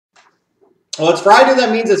Well, it's Friday.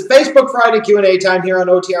 That means it's Facebook Friday Q&A time here on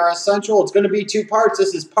OTRS Central. It's going to be 2 parts.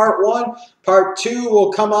 This is part 1. Part 2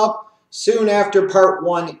 will come up soon after part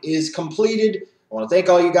 1 is completed. I want to thank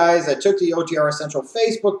all you guys that took the OTRS Central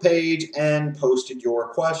Facebook page and posted your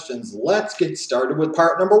questions. Let's get started with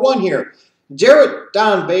part number 1 here. Jarrett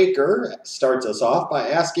Don Baker starts us off by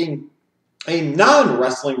asking a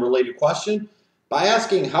non-wrestling related question by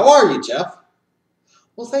asking, "How are you, Jeff?"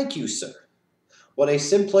 Well, thank you, sir. What a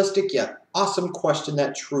simplistic yet awesome question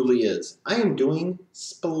that truly is. I am doing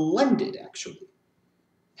splendid, actually.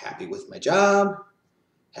 Happy with my job,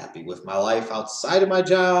 happy with my life outside of my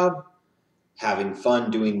job, having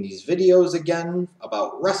fun doing these videos again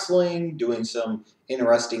about wrestling, doing some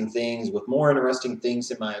interesting things with more interesting things,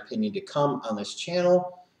 in my opinion, to come on this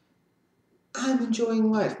channel. I'm enjoying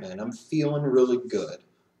life, man. I'm feeling really good.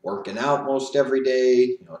 Working out most every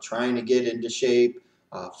day, trying to get into shape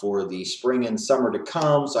for the spring and summer to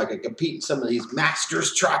come so I can compete in some of these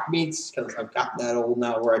Masters track meets because I've gotten that old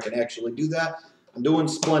now where I can actually do that. I'm doing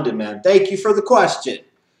splendid, man. Thank you for the question.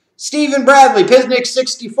 Stephen Bradley,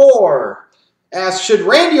 Piznick64, asks, should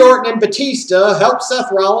Randy Orton and Batista help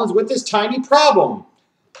Seth Rollins with this tiny problem?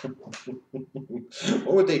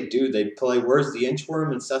 What would they do? They'd play Where's the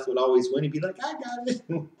Inchworm and Seth would always win. He'd be like, I got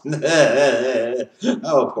it.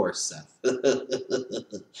 Oh, poor Seth.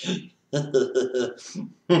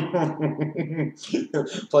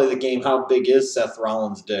 Play the game, how big is Seth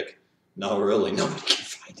Rollins' dick? No, really, nobody can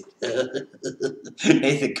find it.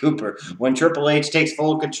 Nathan Cooper, when Triple H takes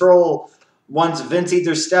full control, once Vince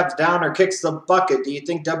either steps down or kicks the bucket, do you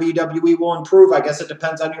think WWE will improve? I guess it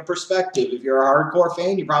depends on your perspective. If you're a hardcore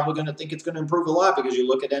fan, you're probably going to think it's going to improve a lot because you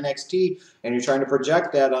look at NXT and you're trying to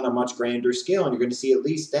project that on a much grander scale, and you're going to see at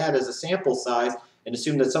least that as a sample size and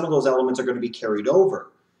assume that some of those elements are going to be carried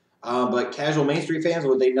over. But casual mainstream fans,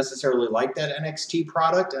 would they necessarily like that NXT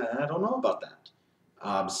product? I don't know about that.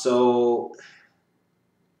 I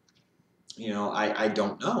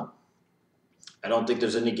don't know. I don't think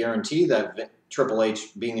there's any guarantee that Triple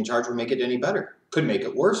H being in charge would make it any better. Could make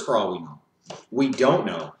it worse for all we know. We don't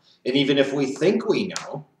know. And even if we think we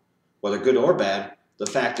know, whether good or bad, the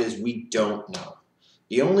fact is we don't know.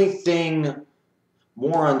 The only thing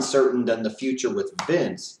more uncertain than the future with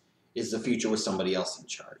Vince is the future with somebody else in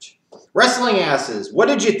charge. Wrestling Asses, what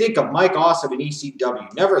did you think of Mike Awesome in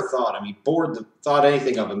ECW? Never thought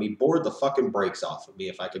anything of him. He bored the fucking brakes off of me,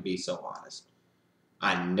 if I could be so honest.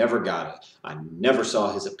 I never got it. I never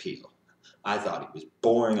saw his appeal. I thought he was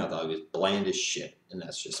boring. I thought he was bland as shit. And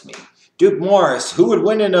that's just me. Duke Morris, who would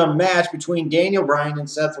win in a match between Daniel Bryan and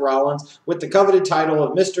Seth Rollins with the coveted title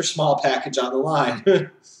of Mr. Small Package on the line?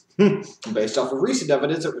 Based off of recent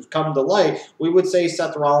evidence that would come to light, we would say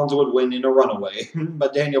Seth Rollins would win in a runaway,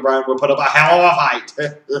 but Daniel Bryan would put up a hell of a fight.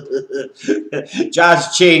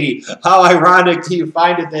 Josh Chady, how ironic do you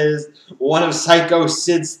find it that one of Psycho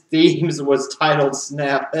Sid's themes was titled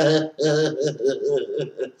Snap?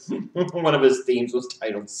 One of his themes was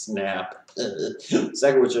titled Snap.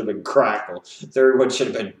 Second one should have been Crackle. Third one should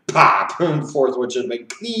have been Pop. Fourth one should have been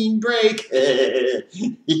Clean Break.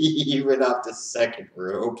 He went off the second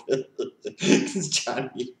rope. Because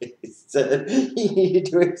Johnny said he needed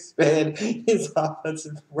to expand his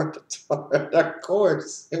offensive repertoire. Of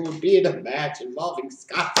course, it would be in a match involving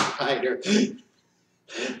Scott Steiner.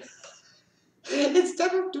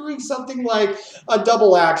 Instead of doing something like a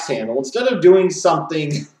double axe handle, instead of doing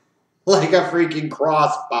something like a freaking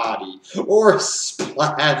crossbody or a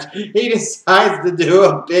splash, he decides to do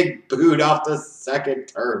a big boot off the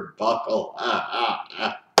second turnbuckle.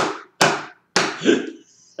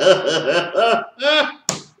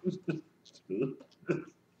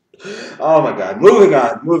 Oh my God. Moving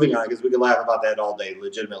on, because we can laugh about that all day,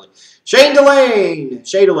 legitimately. Shane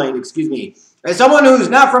Delane, excuse me. As someone who's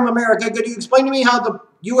not from America, could you explain to me how the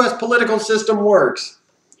U.S. political system works?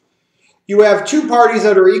 You have two parties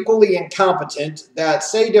that are equally incompetent that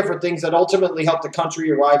say different things that ultimately help the country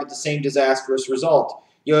arrive at the same disastrous result.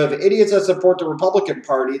 You have idiots that support the Republican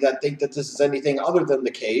Party that think that this is anything other than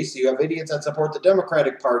the case. You have idiots that support the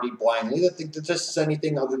Democratic Party blindly that think that this is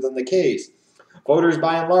anything other than the case. Voters,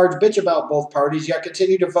 by and large, bitch about both parties, yet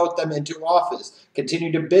continue to vote them into office.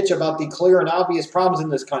 Continue to bitch about the clear and obvious problems in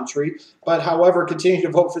this country, but, however, continue to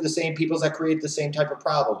vote for the same peoples that create the same type of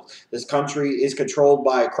problems. This country is controlled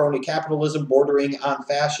by crony capitalism bordering on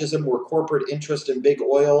fascism, where corporate interest and big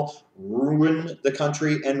oil ruin the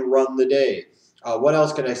country and run the day. What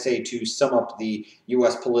else can I say to sum up the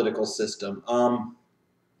U.S. political system?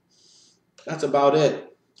 That's about it.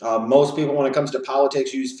 Most people, when it comes to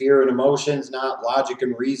politics, use fear and emotions, not logic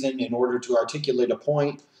and reason, in order to articulate a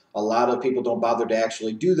point. A lot of people don't bother to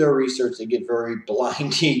actually do their research. They get very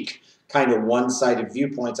blindly kind of one-sided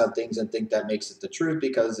viewpoints on things and think that makes it the truth,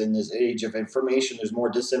 because in this age of information, there's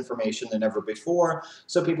more disinformation than ever before.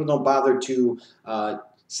 So people don't bother to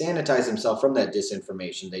sanitize themselves from that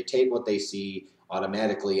disinformation. They take what they see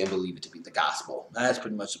automatically and believe it to be the gospel. That's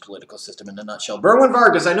pretty much the political system in a nutshell. Berwin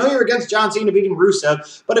Vargas, I know you're against John Cena beating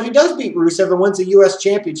Rusev, but if he does beat Rusev and wins the U.S.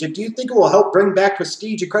 Championship, do you think it will help bring back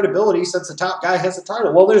prestige and credibility since the top guy has the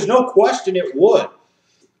title? Well, there's no question it would.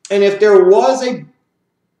 And if there was a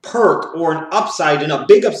perk or an upside, and a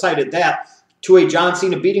big upside at that, to a John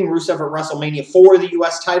Cena beating Rusev at WrestleMania for the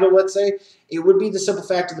U.S. title, let's say, it would be the simple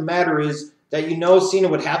fact of the matter is that Cena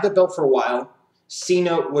would have the belt for a while.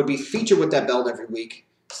 Cena would be featured with that belt every week.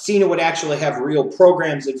 Cena would actually have real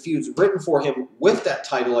programs and feuds written for him with that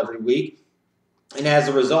title every week. And as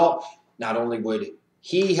a result, not only would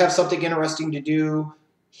he have something interesting to do,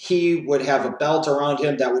 he would have a belt around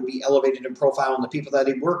him that would be elevated in profile, and the people that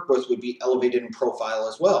he worked with would be elevated in profile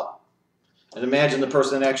as well. And imagine the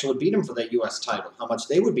person that actually beat him for that U.S. title, how much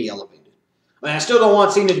they would be elevated. I mean, I still don't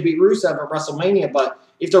want Cena to beat Rusev at WrestleMania, but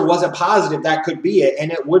if there was a positive, that could be it,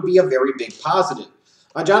 and it would be a very big positive.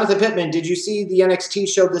 Jonathan Pittman, did you see the NXT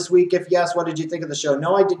show this week? If yes, what did you think of the show?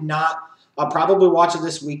 No, I did not. I'll probably watch it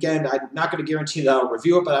this weekend. I'm not going to guarantee that I'll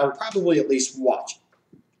review it, but I would probably at least watch.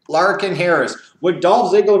 Larkin Harris, would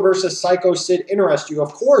Dolph Ziggler versus Psycho Sid interest you?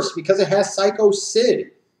 Of course, because it has Psycho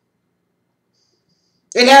Sid.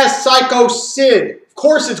 It has Psycho Sid. Of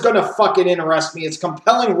course it's going to fucking interest me. It's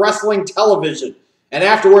compelling wrestling television. And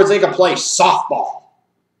afterwards they can play softball.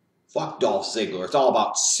 Fuck Dolph Ziggler. It's all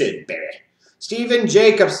about Sid, baby. Steven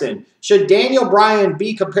Jacobson. Should Daniel Bryan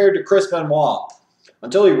be compared to Chris Benoit?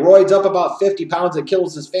 Until he roids up about 50 pounds and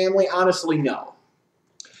kills his family? Honestly, no.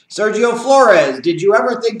 Sergio Flores. Did you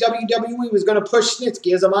ever think WWE was going to push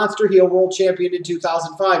Snitsky as a monster heel world champion in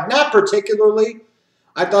 2005? Not particularly.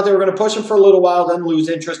 I thought they were going to push him for a little while, then lose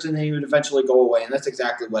interest, and then he would eventually go away. And that's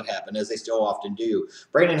exactly what happened, as they still often do.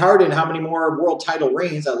 Brandon Harden, how many more world title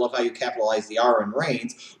reigns? I love how you capitalize the R in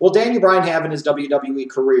reigns. Will Daniel Bryan have in his WWE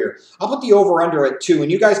career? I'll put the over-under at 2,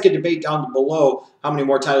 and you guys can debate down below how many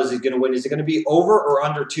more titles he's going to win. Is it going to be over or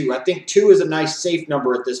under 2? I think 2 is a nice, safe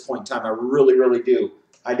number at this point in time. I really, really do.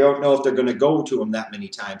 I don't know if they're going to go to him that many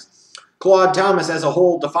times. Claude Thomas, as a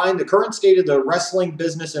whole, define the current state of the wrestling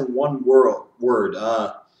business in one word.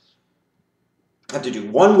 I have to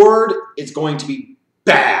do one word. It's going to be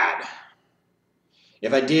bad.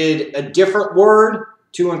 If I did a different word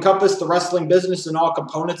to encompass the wrestling business and all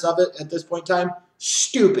components of it at this point in time,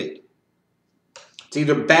 stupid. It's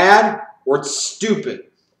either bad or it's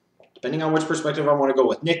stupid, depending on which perspective I want to go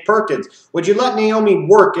with. Nick Perkins, would you let Naomi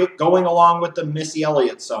work it going along with the Missy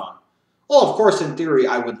Elliott song? Well, of course, in theory,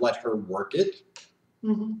 I would let her work it.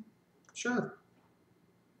 Sure.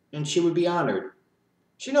 And she would be honored.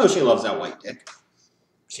 She knows she loves that white dick.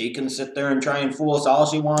 She can sit there and try and fool us all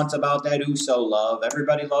she wants about that Uso love.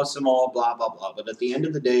 Everybody loves them all, blah, blah, blah. But at the end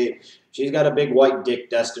of the day, she's got a big white dick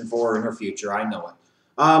destined for her in her future. I know it.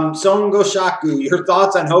 Songo Shaku, your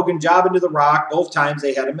thoughts on Hogan jobbing to The Rock both times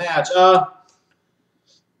they had a match?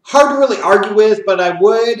 Hard to really argue with, but I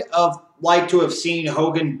would have liked to have seen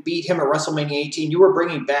Hogan beat him at WrestleMania 18. You were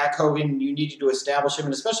bringing back Hogan. You needed to establish him,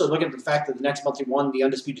 and especially looking at the fact that the next month he won the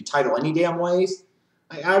Undisputed title any damn ways.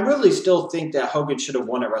 I really still think that Hogan should have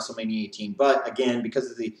won at WrestleMania 18. But, again,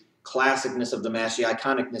 because of the classicness of the match, the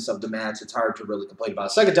iconicness of the match, it's hard to really complain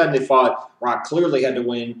about. Second time they fought, Rock clearly had to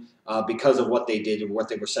win because of what they did and what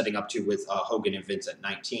they were setting up to with Hogan and Vince at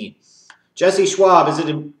 19. Jesse Schwab, is it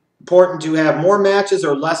important to have more matches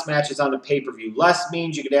or less matches on a pay-per-view? Less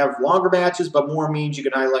means you could have longer matches, but more means you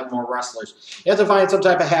can highlight more wrestlers. You have to find some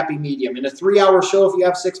type of happy medium. In a 3-hour show, if you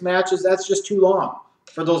have 6 matches, that's just too long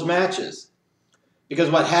for those matches. Because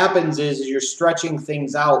what happens is you're stretching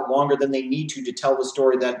things out longer than they need to tell the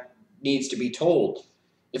story that needs to be told.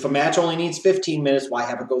 If a match only needs 15 minutes, why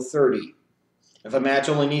have it go 30? If a match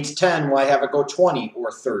only needs 10, why have it go 20 or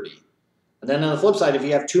 30? And then on the flip side, if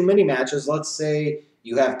you have too many matches, let's say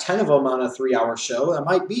you have 10 of them on a 3-hour show, that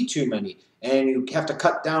might be too many. And you have to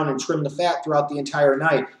cut down and trim the fat throughout the entire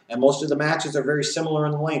night. And most of the matches are very similar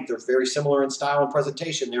in length. They're very similar in style and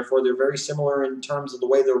presentation. Therefore, they're very similar in terms of the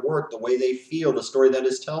way they're worked, the way they feel, the story that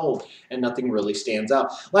is told. And nothing really stands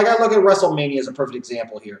out. Like I look at WrestleMania as a perfect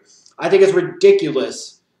example here. I think it's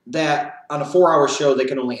ridiculous that on a 4-hour show, they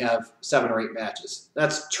can only have 7 or 8 matches.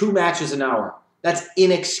 That's 2 matches an hour. That's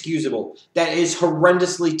inexcusable. That is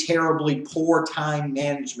horrendously, terribly poor time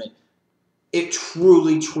management. It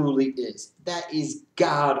truly, truly is. That is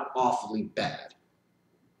god-awfully bad.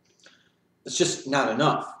 It's just not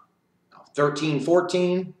enough. 13,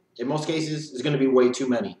 14, in most cases, is going to be way too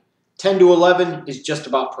many. 10 to 11 is just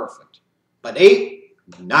about perfect. But 8,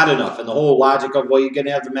 Not enough. And the whole logic of, well, you're going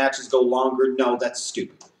to have the matches go longer, no, that's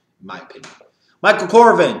stupid, in my opinion. Michael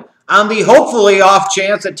Corvin, on the hopefully off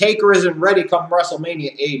chance that Taker isn't ready come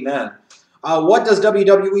WrestleMania, amen. What does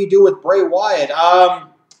WWE do with Bray Wyatt?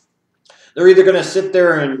 They're either going to sit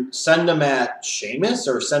there and send him at Sheamus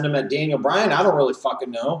or send him at Daniel Bryan. I don't really fucking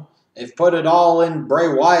know. They've put it all in Bray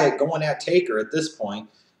Wyatt going at Taker at this point.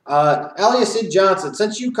 Elias Sid Johnson,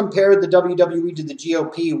 since you compared the WWE to the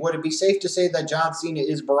GOP, would it be safe to say that John Cena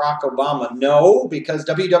is Barack Obama? No, because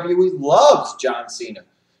WWE loves John Cena.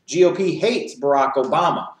 GOP hates Barack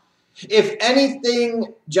Obama. If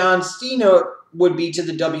anything, John Cena would be to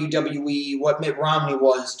the WWE what Mitt Romney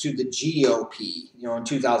was to the GOP, in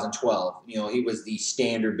 2012. He was the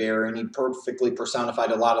standard bearer, and he perfectly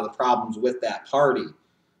personified a lot of the problems with that party.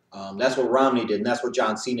 That's what Romney did, and that's what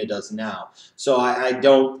John Cena does now. So I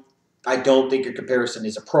don't think a comparison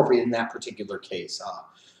is appropriate in that particular case.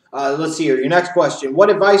 Let's see here. Your next question. What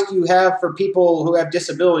advice do you have for people who have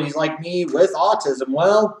disabilities like me with autism?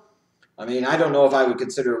 Well, I mean, I don't know if I would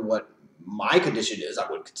consider what my condition is. I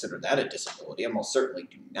would consider that a disability. I most certainly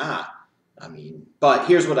do not. I mean, but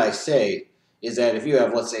here's what I say, is that if you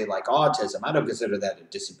have, let's say, like autism, I don't consider that a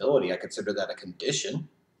disability. I consider that a condition.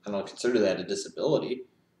 I don't consider that a disability.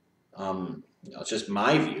 It's just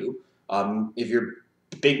my view. If you're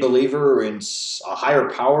a big believer in a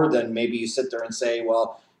higher power, then maybe you sit there and say,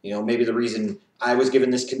 well, maybe the reason I was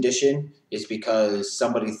given this condition is because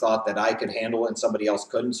somebody thought that I could handle it and somebody else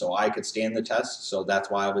couldn't, so I could stand the test. So that's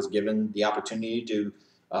why I was given the opportunity to,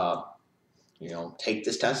 take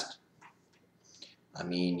this test. I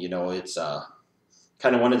mean, it's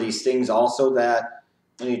kind of one of these things also that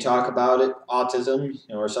when you talk about it, autism,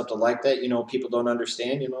 or something like that, people don't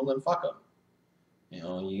understand, then fuck them.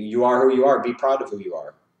 You are who you are. Be proud of who you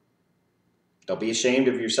are. Don't be ashamed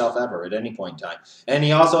of yourself ever at any point in time. And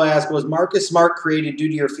he also asked, was Marcus Smart created due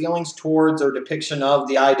to your feelings towards or depiction of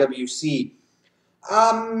the IWC?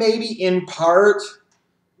 Maybe in part,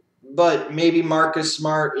 but maybe Marcus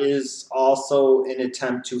Smart is also an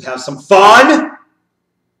attempt to have some fun.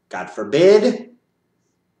 God forbid.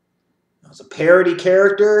 It's a parody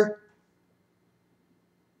character.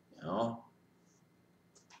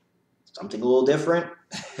 Something a little different.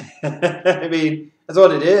 I mean, that's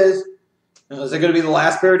what it is. Is it going to be the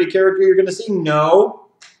last parody character you're going to see? No.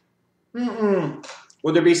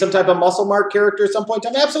 Would there be some type of muscle mark character at some point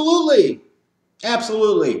in time? Absolutely.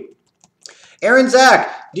 Absolutely. Aaron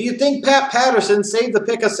Zach, do you think Pat Patterson saved the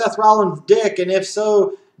pick of Seth Rollins' dick? And if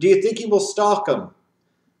so, do you think he will stalk him?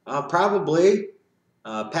 Probably.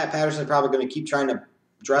 Pat Patterson is probably going to keep trying to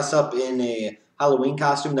dress up in a Halloween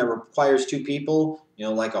costume that requires two people,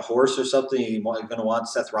 like a horse or something. He's going to want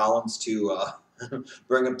Seth Rollins to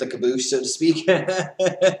bring up the caboose, so to speak.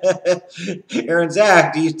 Aaron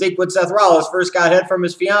Zach, do you think when Seth Rollins first got head from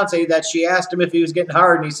his fiance that she asked him if he was getting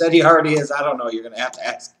hard and he said he already is? I don't know. You're going to have to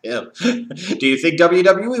ask him. Do you think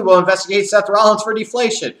WWE will investigate Seth Rollins for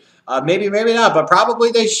deflation? Maybe, maybe not, but probably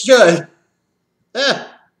they should.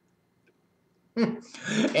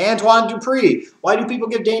 Antoine Dupree. Why do people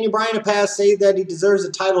give Daniel Bryan a pass, say that he deserves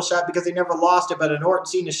a title shot because he never lost it, but an Orton,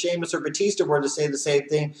 Cena, Sheamus, or Batista were to say the same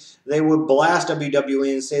thing, they would blast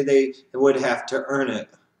WWE and say they would have to earn it?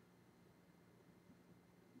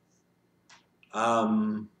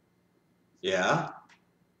 Yeah.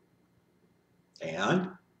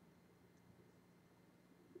 And?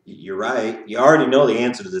 You're right. You already know the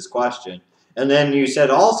answer to this question. And then you said,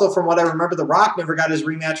 also, from what I remember, The Rock never got his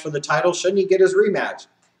rematch for the title. Shouldn't he get his rematch?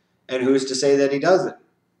 And who's to say that he doesn't?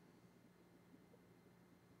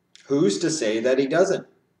 Who's to say that he doesn't?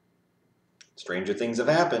 Stranger things have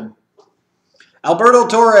happened. Alberto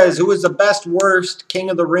Torres, who is the best, worst King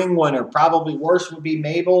of the Ring winner? Probably worst would be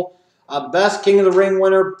Mabel. Best King of the Ring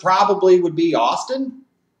winner probably would be Austin.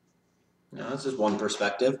 No, that's just one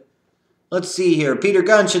perspective. Let's see here. Peter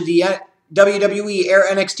Gunn, should the WWE air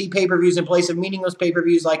NXT pay-per-views in place of meaningless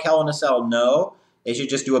pay-per-views like Hell in a Cell? No. They should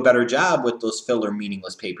just do a better job with those filler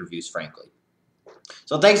meaningless pay-per-views, frankly.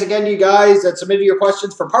 So thanks again to you guys that submitted your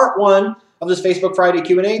questions for part 1 of this Facebook Friday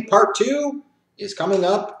Q&A. Part 2 is coming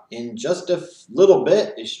up in just a little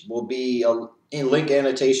bit. It will be a link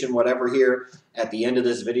annotation, whatever, here at the end of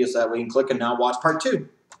this video so that we can click and now watch part 2.